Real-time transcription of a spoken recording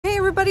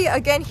everybody,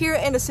 again here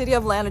in the city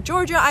of Atlanta,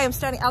 Georgia. I am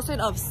standing outside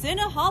of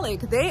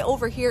Cinnaholic. They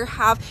over here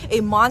have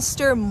a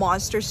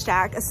monster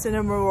stack, a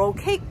cinnamon roll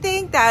cake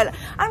thing that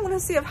I'm gonna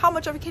see how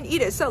much of it can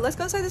eat it. So let's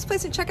go inside this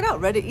place and check it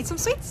out. Ready to eat some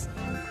sweets?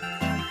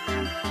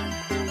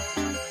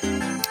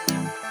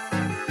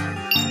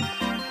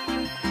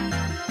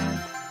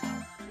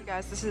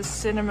 Guys, this is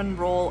cinnamon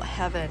roll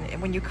heaven,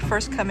 and when you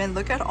first come in,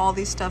 look at all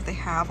these stuff they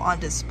have on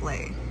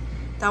display.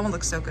 That one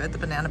looks so good, the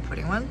banana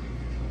pudding one.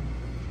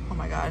 Oh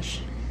my gosh,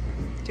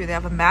 dude, they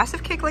have a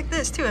massive cake like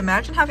this too.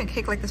 Imagine having a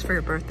cake like this for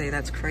your birthday.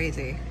 That's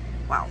crazy.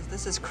 Wow,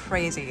 this is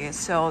crazy.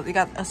 So they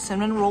got a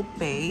cinnamon roll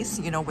base,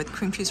 you know, with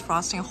cream cheese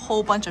frosting, a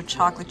whole bunch of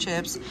chocolate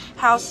chips,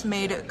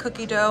 house-made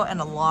cookie dough,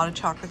 and a lot of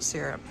chocolate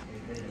syrup.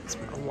 It's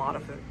a lot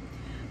of food.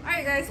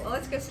 Alright guys, well,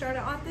 let's get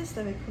started on this.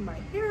 Let me put my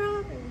hair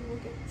up and we'll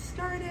get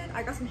started.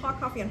 I got some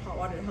hot coffee and hot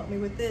water to help me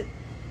with it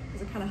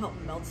because it kind of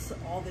helps melts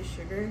all this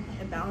sugar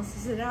and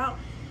balances it out.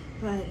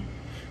 But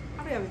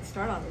how do I even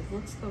start on this? It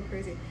looks so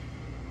crazy.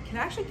 Can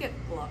I actually get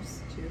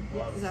gloves too?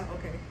 Gloves. Is that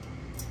okay?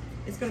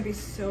 It's gonna be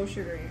so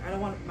sugary. I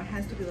don't want my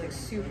hands to be like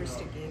super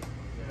sticky.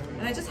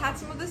 And I just had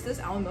some of this. This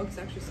almond milk is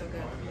actually so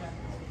good.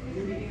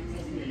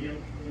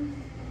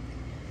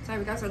 So if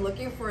you guys are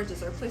looking for a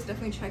dessert place,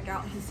 definitely check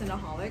out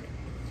Cinnaholic.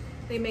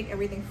 They make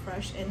everything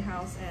fresh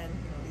in-house, and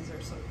you know, these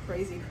are some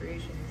crazy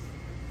creations.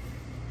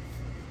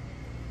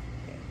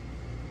 Okay.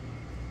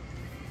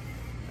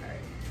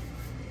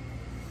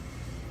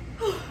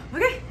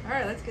 Okay, all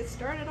right, let's get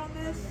started on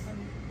this.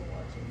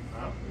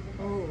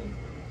 Oh,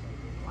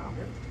 wow,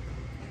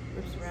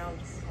 rips around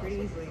pretty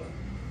easily.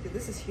 Dude,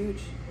 this is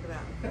huge. Look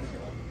at that.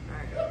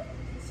 All right,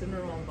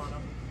 cinnamon roll on the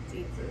bottom. Let's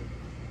eat it.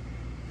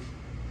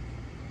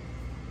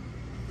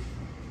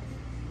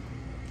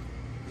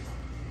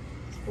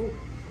 Oh.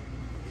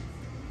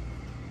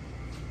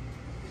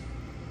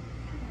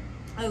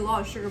 A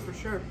lot of sugar for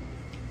sure.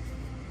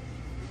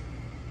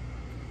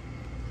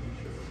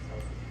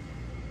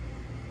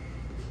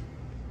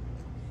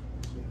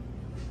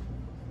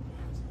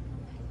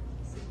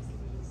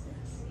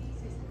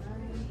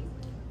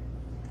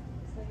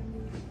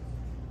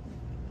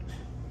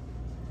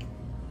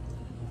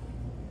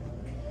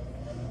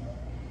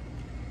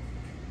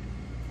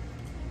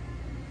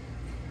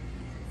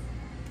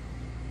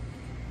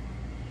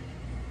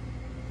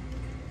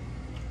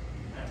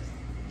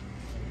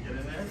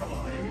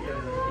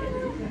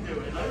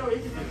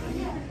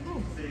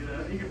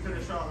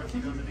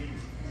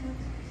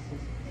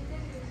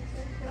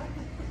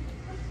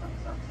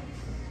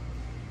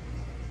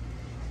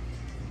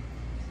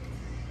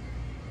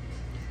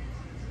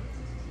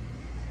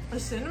 The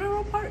cinnamon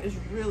roll part is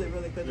really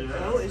good. The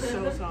dough is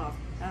so soft.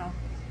 Ow.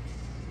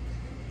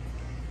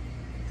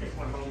 Take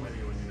one home with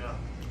you when you're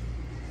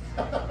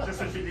done.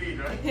 Just what you need,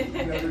 right?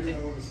 Never gonna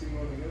want to see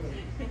one together.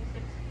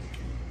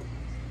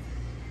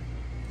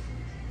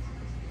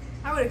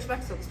 I would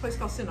expect so. This place is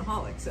called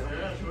Cinnaholic, so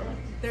yeah, sure.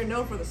 They're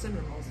known for the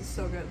cinnamon rolls. It's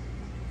so good.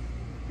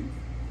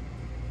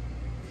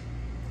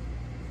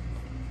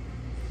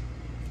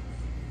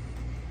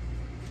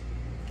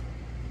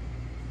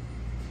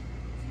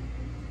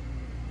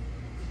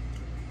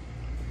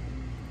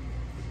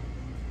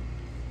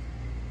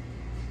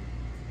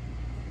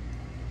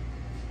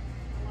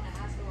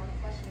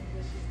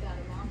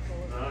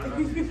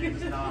 She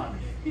does not.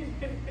 You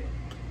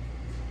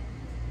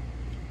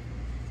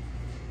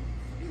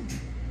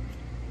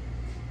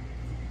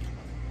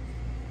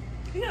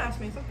can ask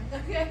me, it's okay.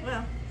 Okay.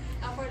 Yeah.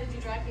 How far did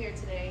you drive here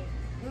today?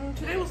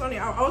 Today was only,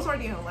 I was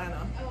already in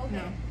Atlanta. Oh, okay.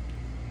 No.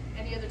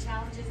 Any other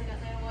challenges in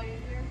Atlanta while you're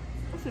here?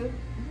 That's it.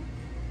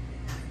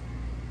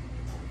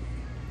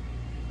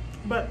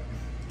 But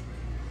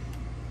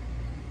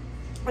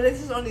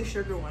this is only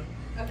sugar one.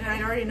 Okay. And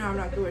I already know I'm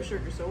not good with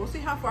sugar, so we'll see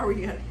how far we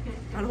get.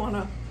 I don't want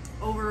to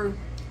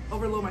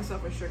overload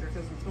myself with sugar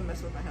because it's going to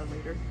mess with my head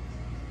later.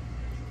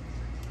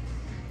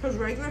 Because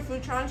regular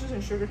food challenges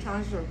and sugar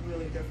challenges are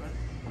really different.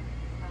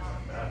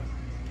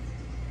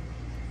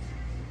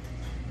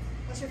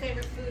 What's your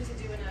favorite food to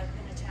do in a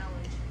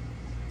challenge?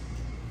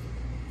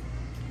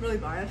 Really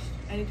biased.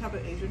 Any type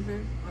of Asian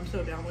food, I'm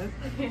so down with.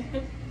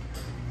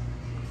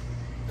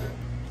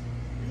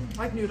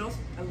 Like noodles.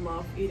 I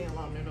love eating a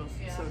lot of noodles.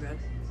 Yeah. So good.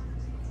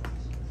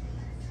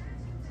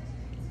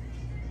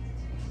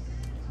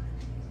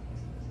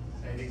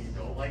 Anything you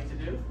don't like to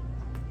do?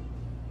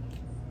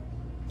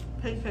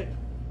 Pancakes.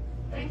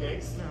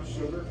 Pancakes? No.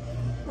 Sugar?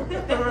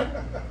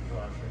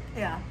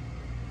 Yeah.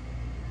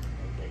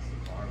 Pancakes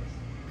and carbs.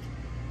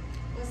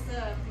 What's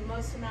the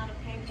most amount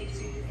of pancakes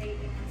you ate in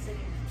one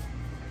sitting?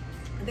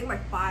 I think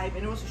like 5,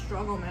 and it was a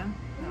struggle, man.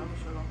 Yeah, it was a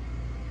struggle.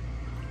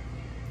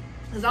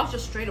 Because that was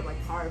just straight up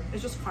like carb.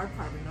 It's just carb,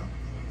 you know?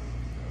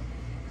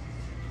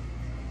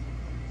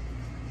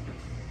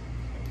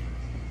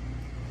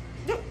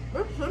 Yep,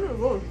 this cinnamon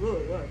roll is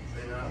really good.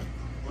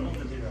 What else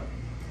did you know?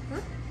 Huh?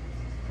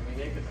 And we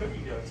make the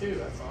cookie dough too.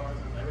 That's ours.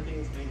 Everything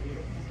is made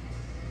here.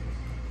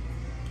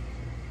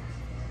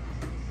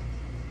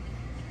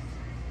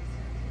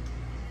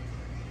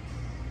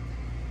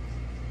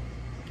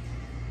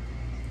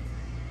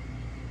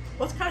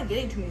 What's kind of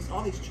getting to me is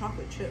all these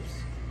chocolate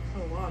chips.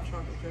 Oh, a lot of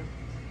chocolate chips.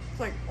 It's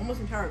like almost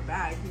an entire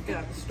bag you get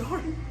at the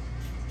store.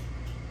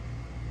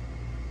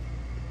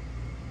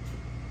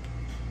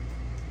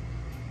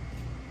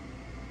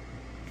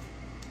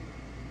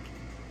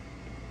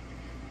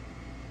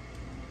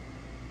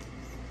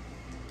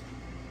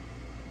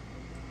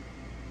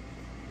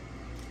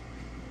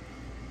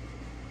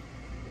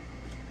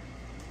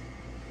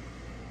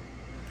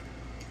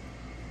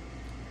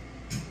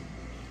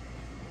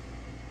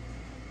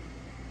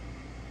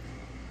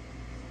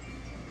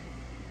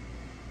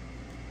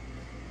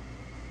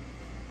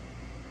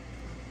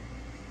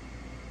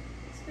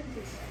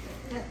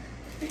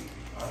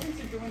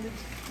 What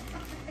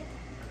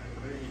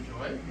do you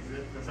enjoy?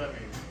 What's that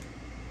mean?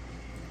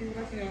 He's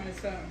watching on his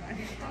phone.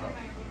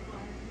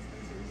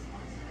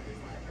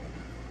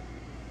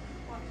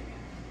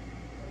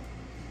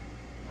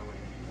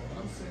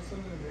 I'm saying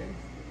something to me.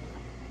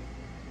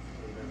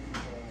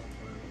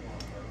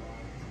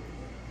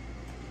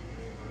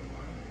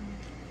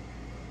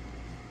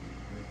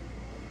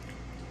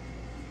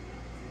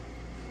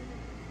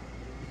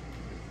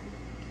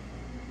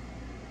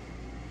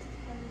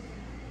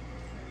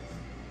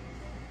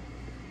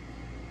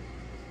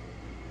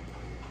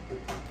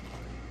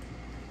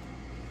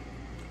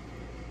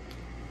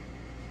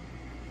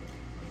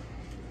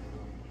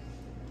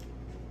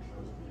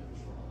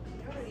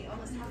 You're already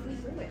almost halfway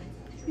through it.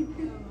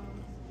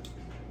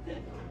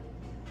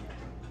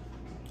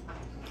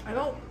 I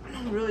don't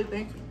really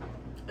think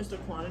it's the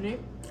quantity.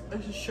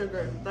 It's the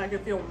sugar that I can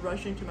feel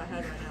rushing to my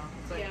head right now.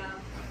 It's like, Yeah.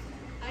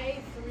 I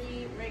ate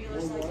 3 regular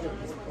More sliced water,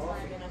 donuts more one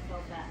time coffee. and I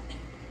felt that.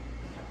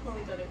 I've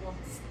only done it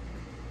once.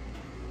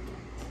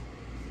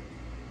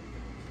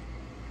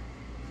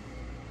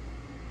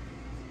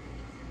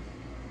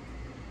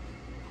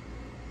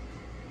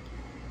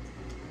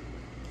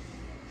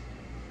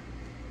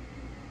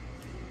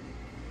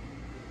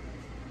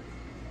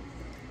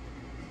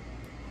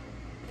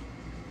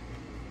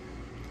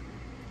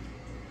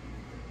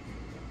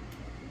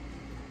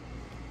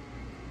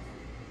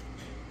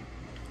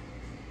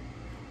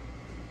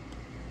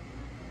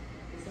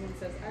 Someone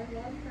says, I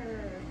love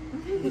her.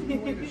 There's no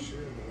way to share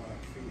the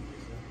live feed,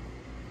 is there?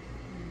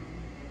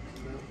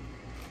 No?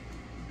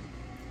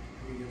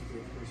 You have to be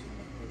person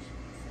by person.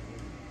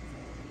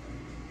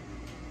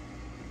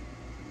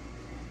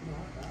 No,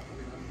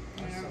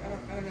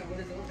 I I don't know, what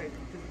does it look like?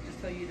 Does it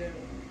just tell you to...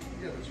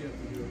 Yeah, but you have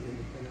to do it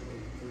independently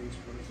for each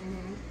person.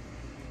 Mm-hmm.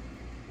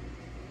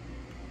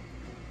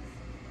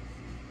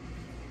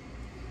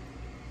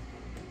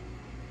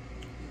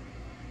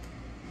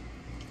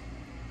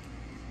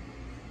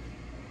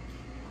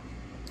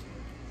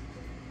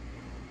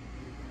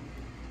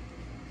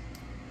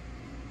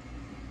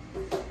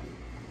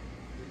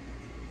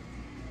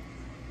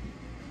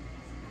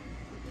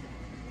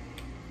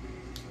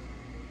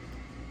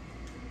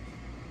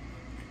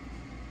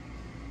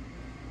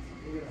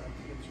 You're gonna have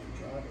to get your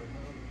driver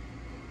home.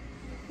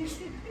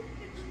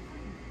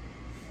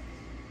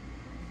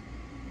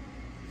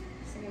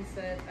 Someone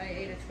said, I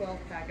ate a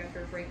 12-pack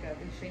after a breakup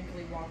and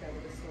shamefully walked out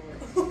of the store.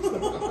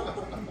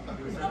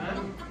 Who said that?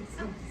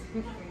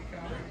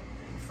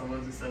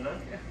 Someone just said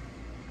that? Yeah.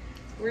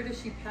 Where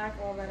does she pack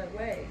all that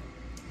away?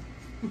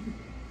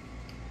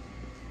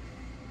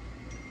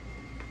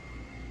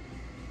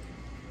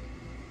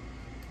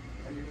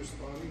 Are you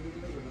responding to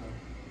this or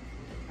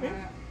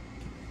not?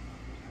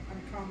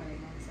 I'm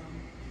commenting on some.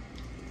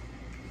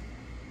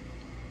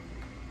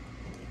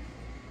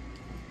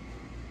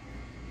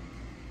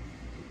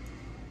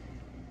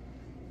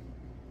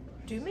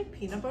 do you make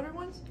peanut butter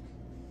ones?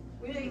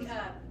 We make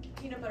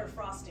peanut butter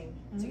frosting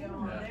to go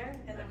on Yeah. there,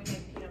 and then we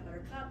make peanut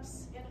butter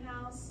cups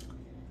in-house.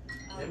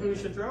 Maybe we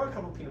should throw a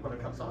couple peanut butter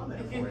cups on there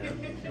for you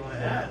if you want to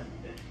add.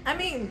 I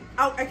mean,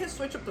 I can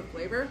switch up the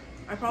flavor.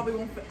 I probably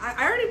won't.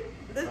 I already.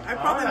 I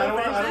probably I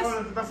won't don't finish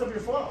want to mess up your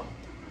flow.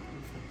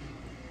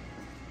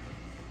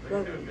 You're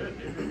Well- doing good.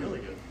 You're doing really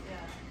good.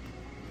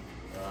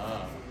 Yeah.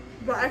 Ah,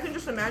 this, but I can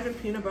just imagine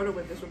peanut butter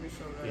with this would be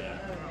so good. yeah.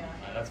 Oh,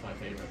 yeah. That's my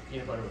favorite.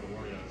 Peanut butter with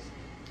Oreos.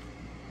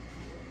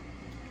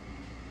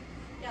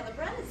 Yeah, the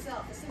bread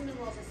itself, the cinnamon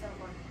rolls itself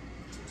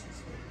aren't too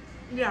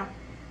sweet. Yeah.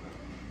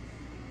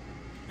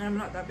 And I'm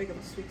not that big of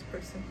a sweets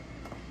person.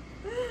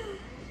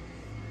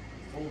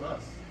 Fooled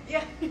us.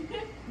 Yeah.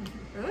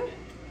 Really?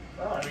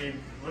 Well, I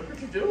mean, look what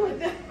you're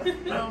doing.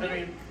 I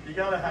mean, you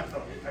gotta have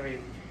to. I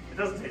mean, it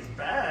doesn't taste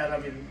bad. I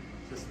mean,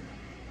 just.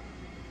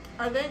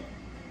 I think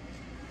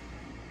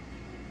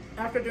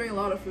after doing a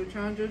lot of food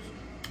challenges,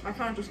 I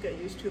kind of just get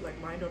used to like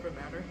mind over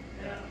matter.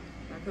 Yeah.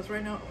 Because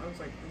right now I was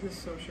like, this is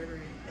so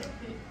sugary. Yeah.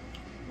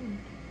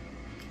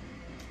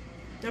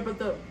 Yeah, but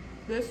the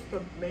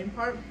main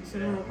part, the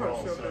cinnamon roll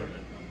part, is so good.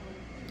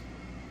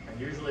 And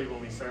usually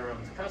when we serve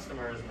them to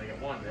customers and they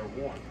get one, they're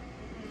warm.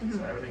 Mm-hmm.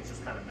 So everything's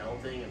just kind of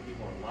melting and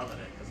people are loving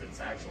it because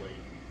it's actually,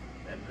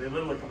 and they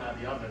literally come out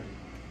of the oven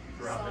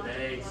throughout the Soft.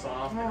 day,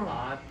 soft Oh. and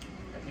hot,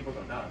 and people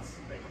go nuts.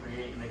 They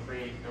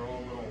create their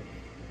own little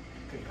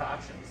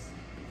concoctions.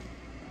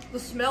 The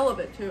smell of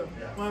it too.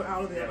 Yeah. Well,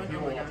 out of the Yeah, oven. when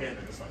people Oh my walk in, gosh.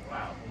 they're just like,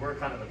 wow. We're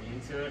kind of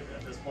immune to it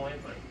at this point,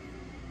 but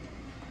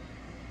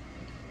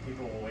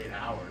people will wait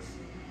hours.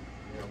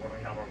 You know, when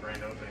we have our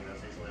grand opening,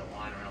 there's usually a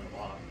line around the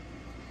block.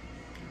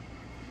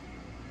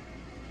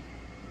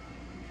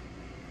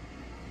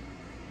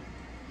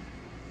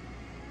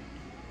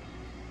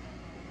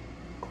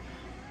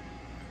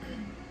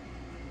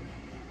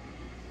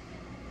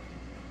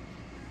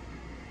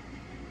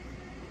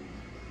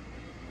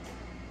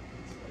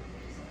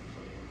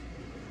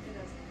 It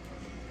does.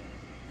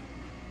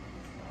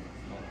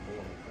 Not a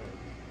horrible thing.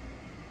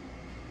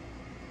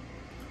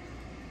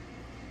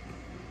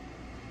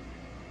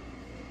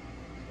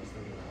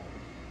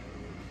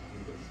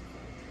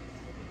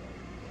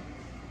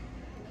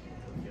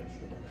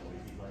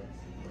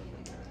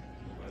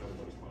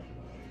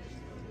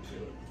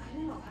 I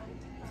know. I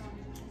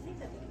think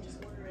that we can just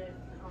order it.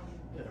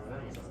 Yeah, when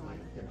I was on, like,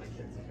 my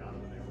kids have got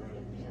them in their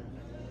room.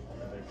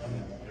 And they come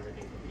in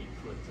everything from 8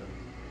 foot to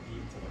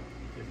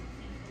 50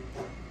 feet.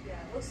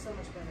 Yeah, it looks so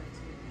much better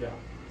too. Yeah.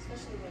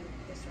 Especially when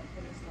they start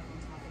putting stuff on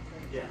top of the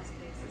Yeah. glass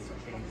case. And It so sort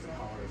of change comes the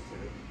out. colors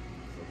too.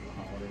 So for the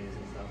holidays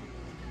and stuff.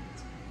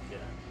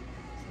 Yeah.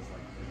 So it's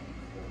like the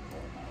whole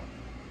color palette.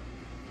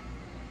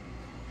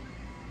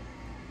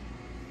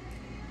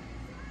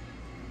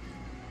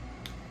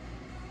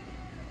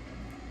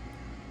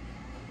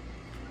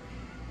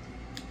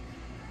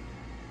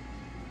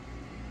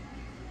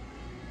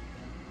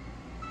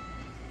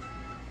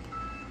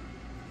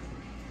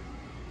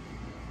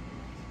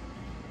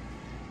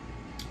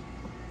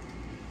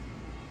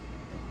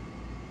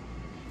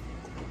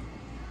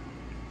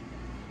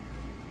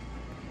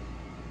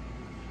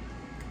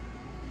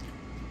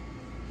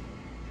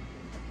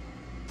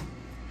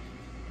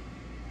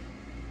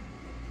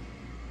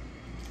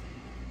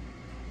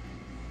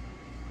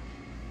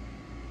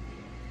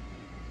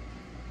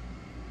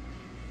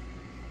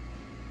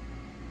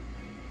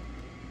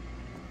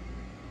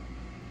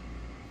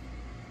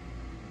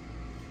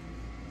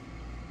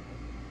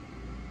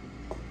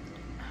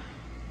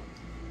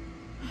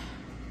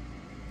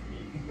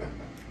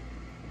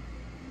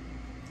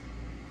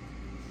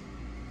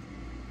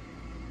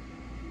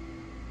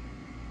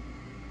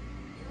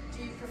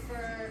 Do you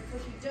prefer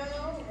cookie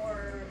dough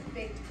or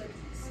baked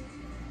cookies?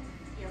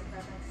 Your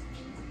preference?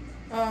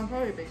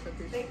 Probably baked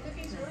cookies. Baked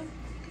cookies, really?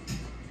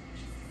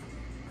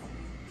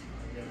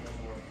 Get no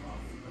more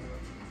coffee.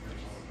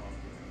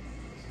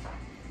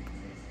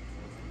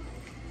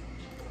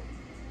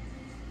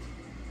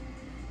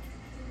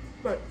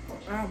 But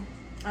I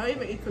don't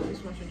even eat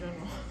cookies much in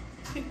general.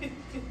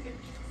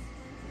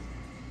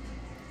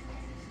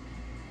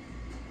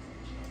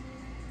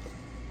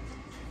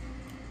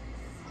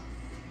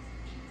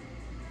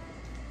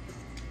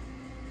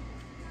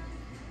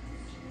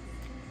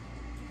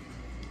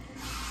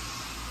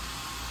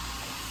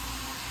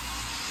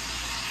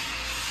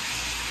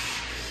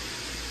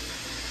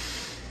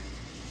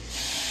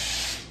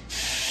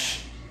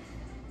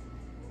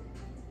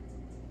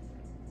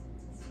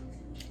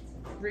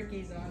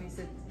 Ricky's on. He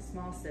said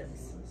small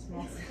sips.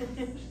 Small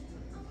sips.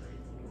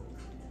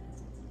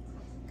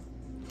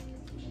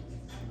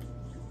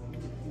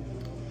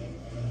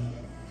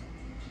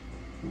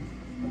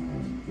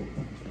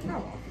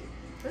 Oh,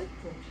 very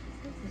cool.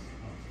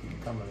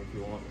 Come on if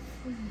you want.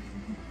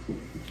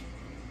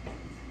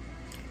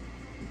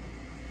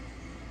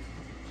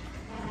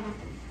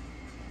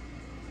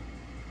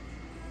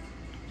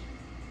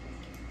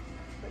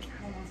 But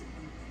how long is it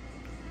going?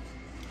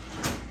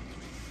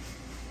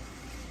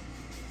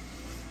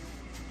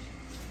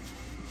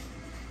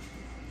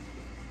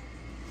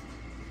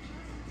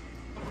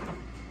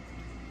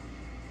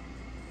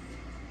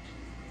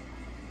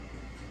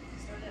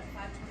 Started at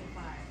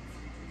 5:25.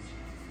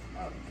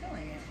 Oh,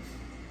 killing it.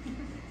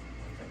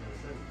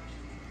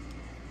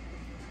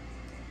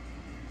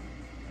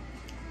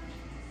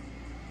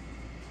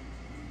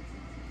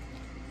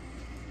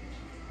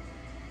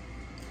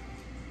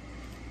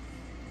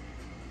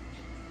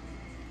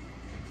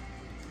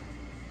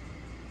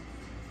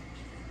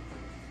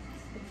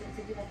 I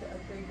think you have to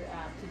upgrade your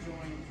app to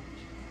join.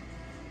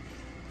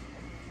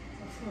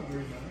 That's not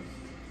very nice.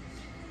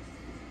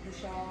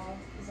 Michelle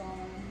is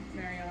on.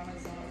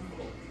 Mariana's on.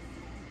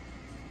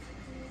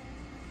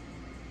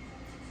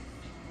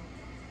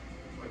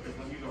 Because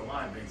when you go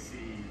live, they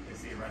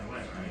see it right away,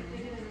 right? They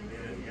didn't. They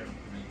didn't get it.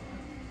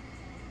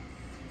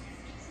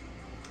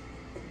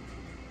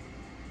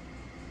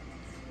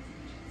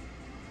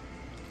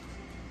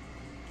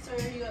 So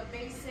are you a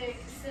basic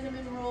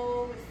cinnamon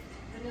roll with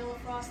vanilla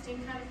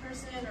frosting kind of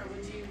person, or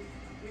would you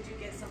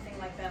get something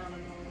like that on a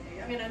normal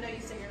day? I mean, I know you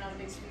said you're not a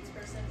big sweets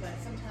person, but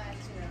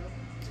sometimes, you know.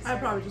 I'm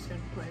probably just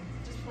gonna plain.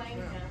 Just plain,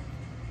 Yeah. yeah.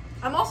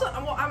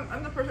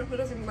 I'm the person who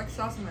doesn't like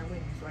sauce in my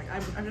wings. Like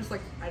I'm just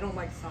like I don't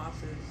like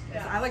sauces.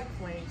 Yeah. I like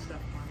plain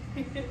stuff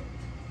on it.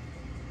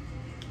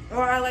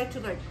 Or I like to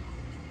like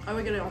I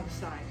would get it on the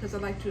side because I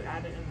like to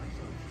add it in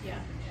myself. Yeah,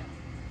 yeah.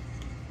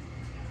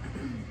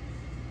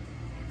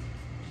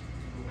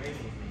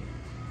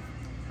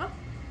 Huh?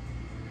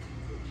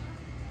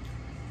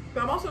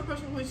 But I'm also a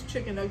person who eats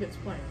chicken nuggets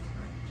plain.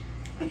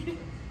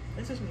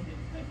 It's just me.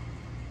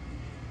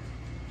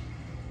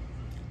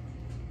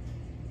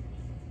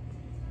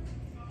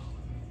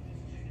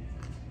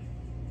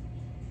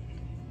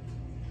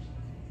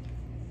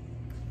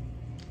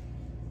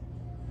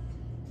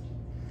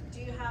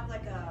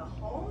 like a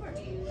home, or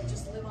do you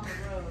just live on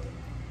the road,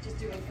 just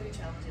doing food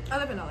challenges? I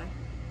live in LA.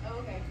 Oh,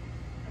 okay.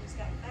 I just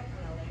got back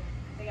from LA.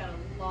 They got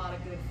a lot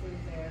of good food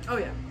there. Oh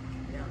yeah.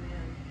 Yeah,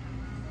 man.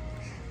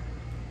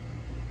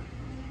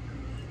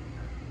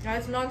 Yeah,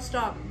 it's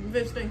non-stop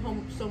visiting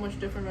home so much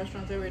different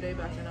restaurants every day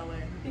back in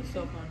LA. It's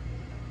so fun.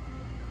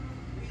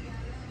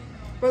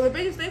 But the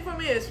biggest thing for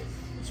me is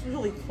it's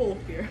really cold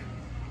here.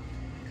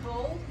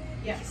 Cold?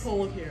 Yes. It's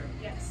cold here.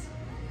 Yes.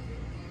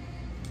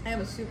 I am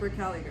a super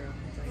Cali girl.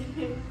 It's like,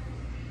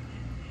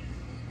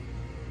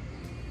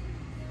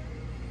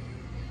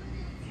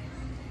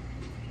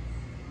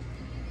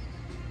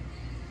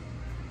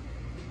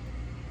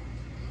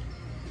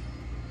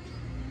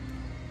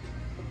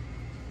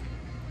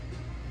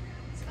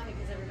 It's funny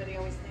because everybody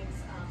always thinks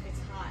it's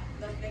hot.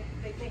 Like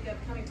they think of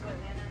coming to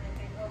Atlanta and they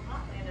think, oh,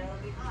 hot Atlanta,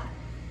 it'll be hot.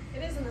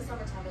 It is in the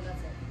summertime, but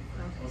that's it.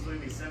 It's going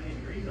to be 70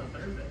 degrees on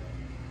Thursday.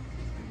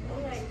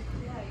 Oh, right.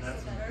 Yeah, you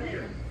That's said that earlier.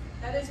 weird.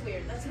 That is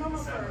weird. That's normal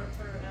for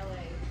December.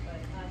 LA, but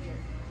not here.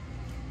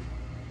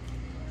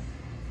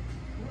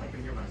 I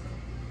can hear myself.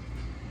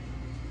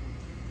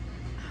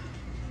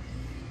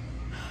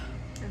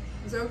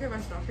 is it okay if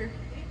I stop here?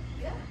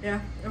 Yeah.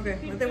 Yeah. Okay. I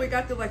think we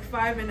got to like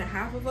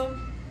 5.5 of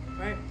them.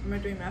 Right? Am I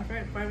doing math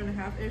right?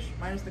 5.5-ish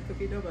minus the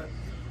cookie dough, but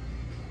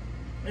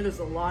it is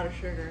a lot of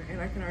sugar,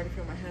 and I can already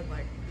feel my head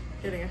like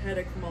getting a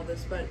headache from all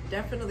this. But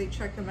definitely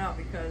check them out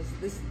because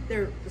the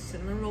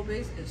cinnamon roll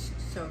base is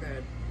so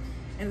good,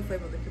 and the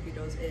flavor of the cookie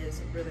dough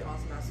is really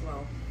awesome as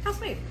well. House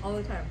made all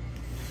the time.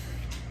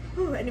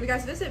 Whew, and if you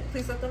guys visit,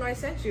 please let them know I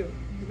sent you.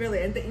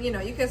 Really, and you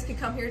know, you guys can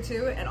come here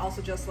too, and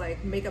also just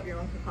like make up your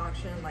own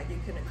concoction. Like you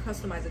can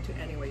customize it to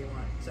any way you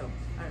want. So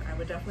I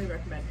would definitely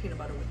recommend peanut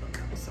butter with them.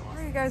 That was so awesome.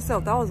 Alright guys, so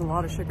that was a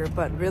lot of sugar,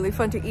 but really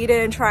fun to eat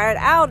it and try it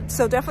out.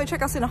 So definitely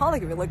check out Cinnaholic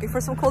if you're looking for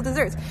some cool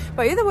desserts.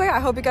 But either way, I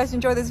hope you guys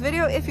enjoyed this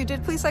video. If you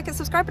did, please like and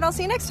subscribe, and I'll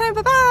see you next time.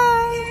 Bye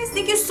bye. Guys,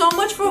 thank you so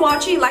much for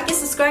watching. Like and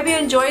subscribe if you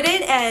enjoyed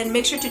it, and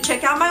make sure to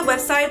check out my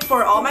website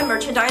for all my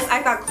merchandise.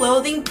 I've got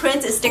clothing,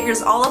 prints, and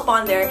stickers all up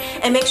on there.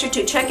 And make sure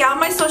to check out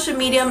my social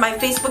media, my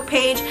Facebook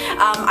page.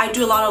 I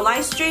do a lot of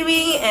live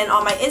streaming, and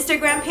on my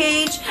Instagram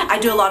page I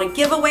do a lot of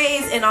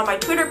giveaways, and on my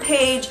Twitter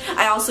page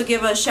I also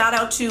give a shout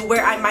out to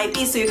where I might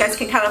be, so you guys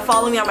can kind of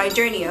follow me on my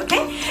journey,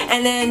 okay?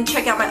 And then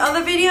check out my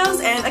other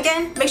videos, and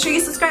again, make sure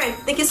you subscribe.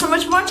 Thank you so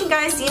much for watching,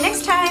 guys. See you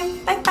next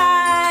time. Bye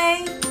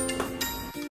bye.